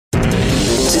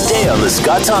weekday on The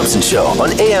Scott Thompson Show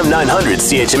on AM 900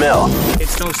 CHML.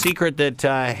 It's no secret that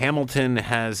Hamilton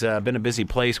has been a busy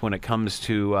place when it comes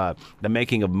to the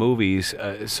making of movies,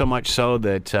 so much so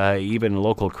that even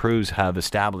local crews have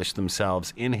established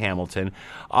themselves in Hamilton.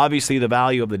 Obviously, the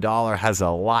value of the dollar has a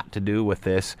lot to do with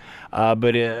this,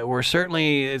 but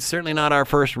it's certainly not our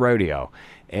first rodeo.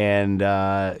 And,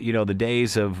 the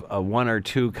days of one or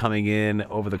two coming in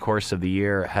over the course of the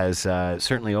year has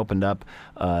certainly opened up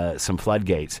some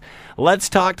floodgates. Let's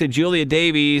talk to Julia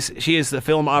Davies. She is the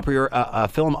film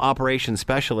operations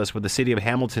specialist with the City of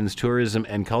Hamilton's Tourism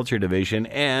and Culture Division,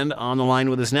 and on the line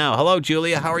with us now. Hello,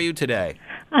 Julia. How are you today?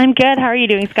 I'm good. How are you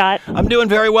doing, Scott? I'm doing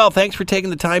very well. Thanks for taking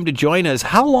the time to join us.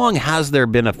 How long has there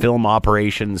been a film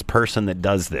operations person that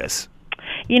does this?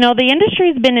 You know, the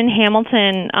industry's been in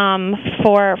Hamilton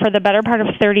for the better part of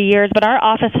 30 years, but our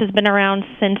office has been around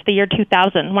since the year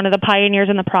 2000, one of the pioneers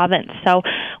in the province. So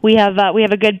we have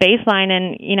a good baseline,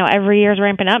 and, every year is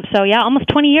ramping up. So, yeah, almost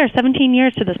 20 years, 17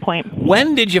 years to this point.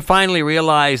 When did you finally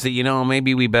realize that,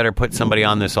 maybe we better put somebody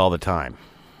on this all the time?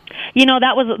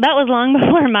 That was long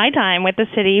before my time with the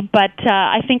city, but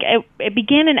I think it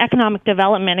began in economic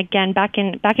development again back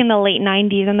in the late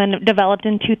 90s, and then it developed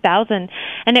in 2000.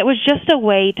 And it was just a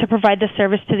way to provide the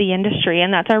service to the industry,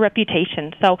 and that's our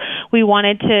reputation. So we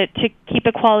wanted to keep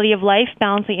the quality of life,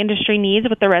 balance the industry needs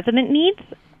with the resident needs,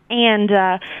 and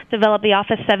develop the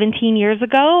office 17 years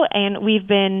ago. And we've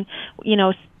been,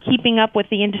 keeping up with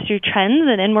the industry trends,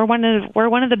 and we're one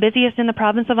of the busiest in the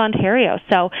province of Ontario.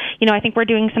 So, I think we're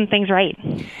doing some things right.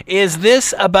 Is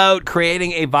this about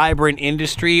creating a vibrant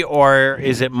industry, or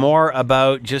is it more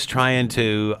about just trying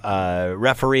to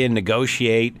referee and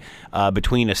negotiate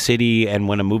between a city and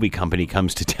when a movie company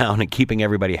comes to town and keeping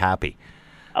everybody happy?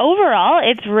 Overall,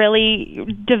 it's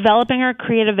really developing our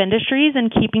creative industries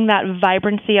and keeping that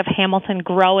vibrancy of Hamilton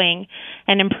growing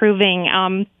and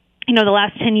improving. The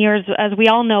last 10 years, as we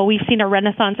all know, we've seen a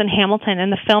renaissance in Hamilton, and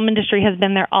the film industry has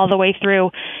been there all the way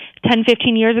through. 10,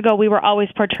 15 years ago, we were always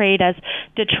portrayed as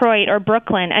Detroit or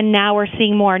Brooklyn, and now we're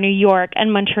seeing more New York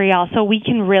and Montreal. So we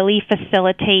can really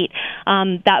facilitate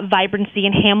that vibrancy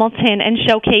in Hamilton and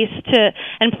showcase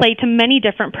and play to many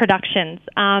different productions.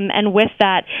 And with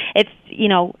that, it's,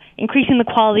 increasing the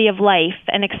quality of life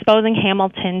and exposing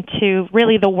Hamilton to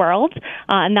really the world,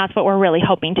 and that's what we're really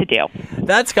hoping to do.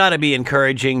 That's got to be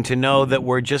encouraging to know that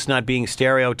we're just not being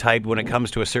stereotyped when it comes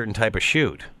to a certain type of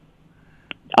shoot.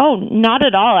 Oh, not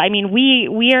at all. I mean,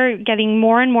 we are getting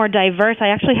more and more diverse. I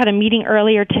actually had a meeting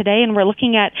earlier today, and we're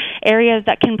looking at areas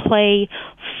that can play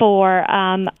for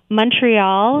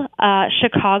Montreal,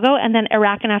 Chicago, and then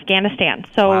Iraq and Afghanistan.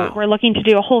 So wow. We're looking to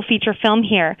do a whole feature film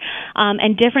here.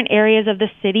 And different areas of the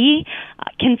city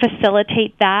can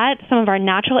facilitate that. Some of our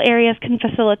natural areas can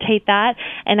facilitate that.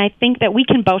 And I think that we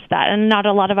can boast that, and not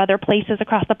a lot of other places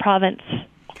across the province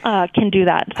can do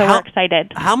that. So we're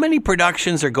excited. How many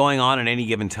productions are going on at any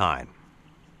given time?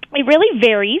 It really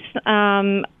varies.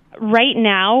 Right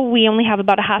now, we only have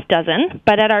about a half dozen,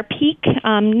 but at our peak,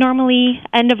 normally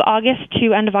end of August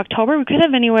to end of October, we could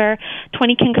have anywhere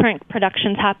 20 concurrent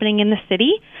productions happening in the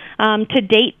city. To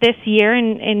date this year,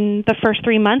 in the first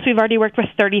 3 months, we've already worked with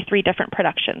 33 different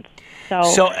productions.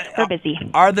 So we're busy.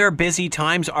 Are there busy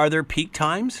times? Are there peak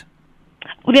times?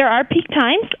 There are peak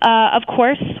times. Of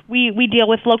course, we deal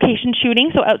with location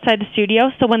shooting, so outside the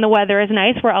studio. So when the weather is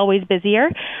nice, we're always busier.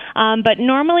 But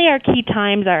normally our key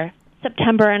times are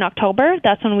September and October.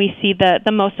 That's when we see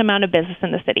the most amount of business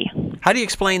in the city. How do you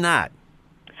explain that?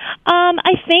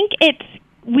 I think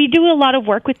we do a lot of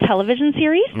work with television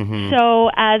series. Mm-hmm. So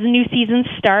as new seasons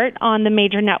start on the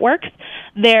major networks,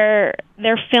 they're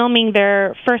filming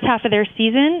their first half of their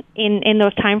season in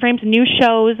those time frames, new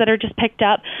shows that are just picked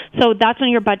up. So that's when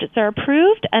your budgets are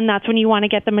approved, and that's when you want to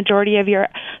get the majority of your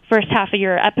first half of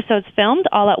your episodes filmed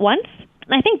all at once.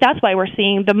 And I think that's why we're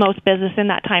seeing the most business in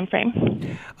that time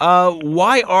frame.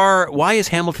 Why is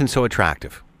Hamilton so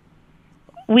attractive?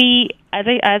 As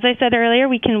I said earlier,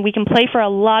 we can play for a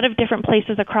lot of different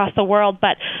places across the world,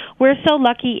 but we're so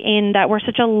lucky in that we're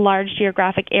such a large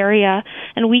geographic area,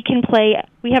 and we can play.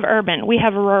 We have urban, we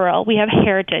have rural, we have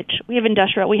heritage, we have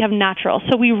industrial, we have natural.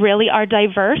 So we really are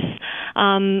diverse.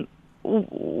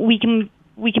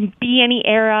 We can be any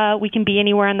era, we can be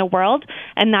anywhere in the world,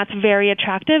 and that's very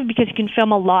attractive because you can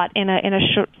film a lot in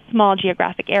a small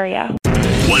geographic area.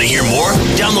 Want to hear more?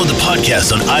 Download the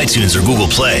podcast on iTunes or Google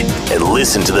Play and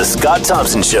listen to The Scott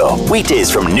Thompson Show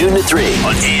weekdays from noon to 3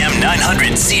 on AM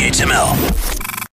 900 CHML.